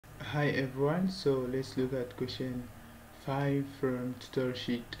Hi everyone, so let's look at question 5 from tutorial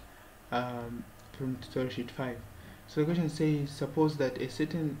sheet 5. So the question says, suppose that a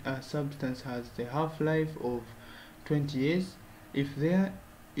certain substance has the half-life of 20 years. If there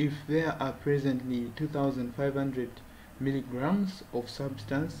are presently 2500 milligrams of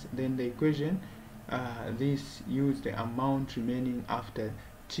substance, then the equation this use the amount remaining after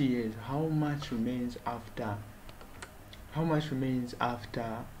t years. How much remains after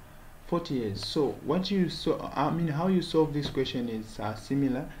 40 years? So how you solve this question is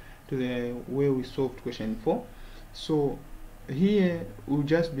similar to the way we solved question 4. So here we'll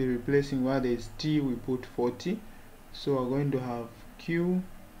just be replacing where there is t, we put 40. So we're going to have q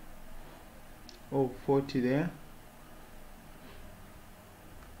of 40 there.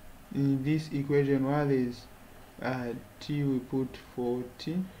 In this equation, while there is t, we put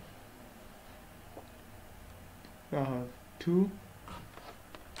 40. So I have 2.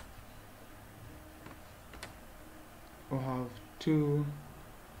 We have 2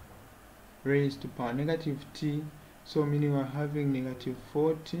 raised to power negative t, so meaning we're having negative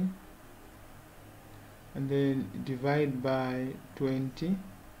 40, and then divide by 20.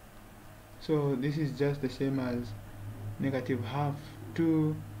 So this is just the same as negative half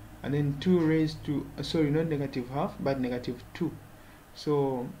 2, and then 2 raised to not negative half but negative 2.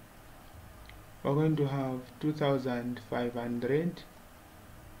 So we're going to have 2500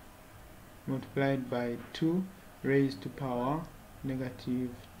 multiplied by 2 raised to power negative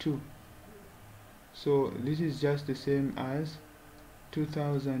 2. So this is just the same as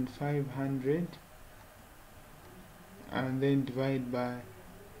 2500 and then divide by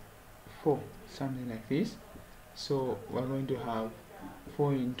 4, something like this. So we're going to have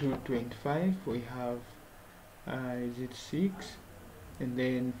 4 into 25, we have is it 6, and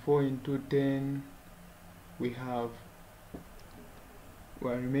then 4 into 10, we're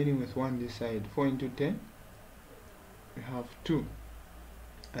remaining with 1 this side. 4 into 10, we have 2,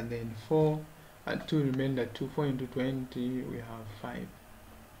 and then 4 and 2 remainder 2. 4 into 20, we have 5.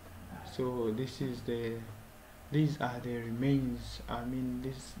 So these are the remains.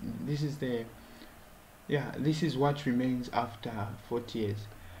 This is what remains after 40 years.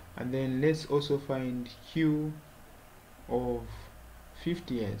 And then let's also find q of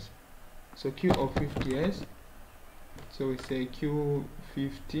 50 years. So q of 50 years, so we say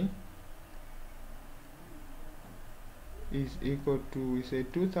q50 is equal to, we say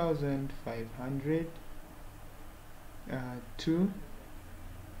 2500 2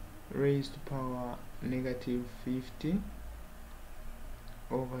 raised to power negative 50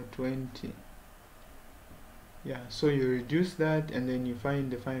 over 20. So you reduce that and then you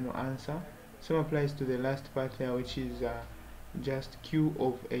find the final answer. Same applies to the last part there, which is just q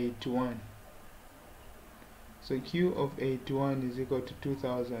of 81. So q of 81 is equal to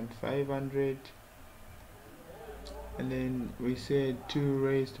 2500, and then we said 2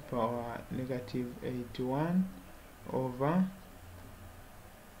 raised to power negative 81 over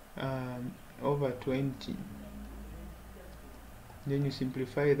 20. Then you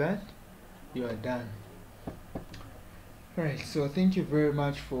simplify that, you are done. Alright, so thank you very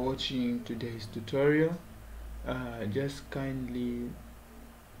much for watching today's tutorial. Just kindly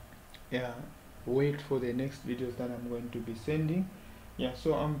wait for the next videos that I'm going to be sending.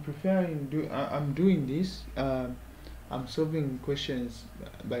 So I'm doing this, I'm solving questions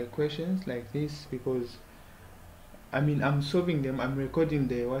by questions like this because I'm solving them, I'm recording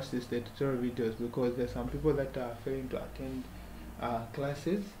the tutorial videos because there's some people that are failing to attend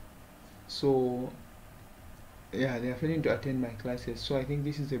classes. So they are failing to attend my classes, so I think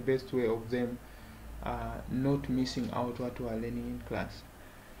this is the best way of them not missing out what we are learning in class.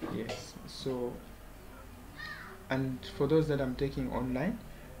 So, and for those that I'm taking online,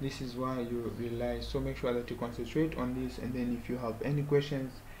 this is why you realize, so make sure that you concentrate on this, and then if you have any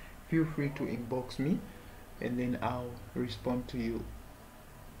questions, feel free to inbox me and then I'll respond to you.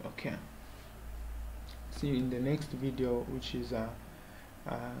 Okay, see you in the next video, which is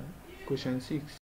question 6.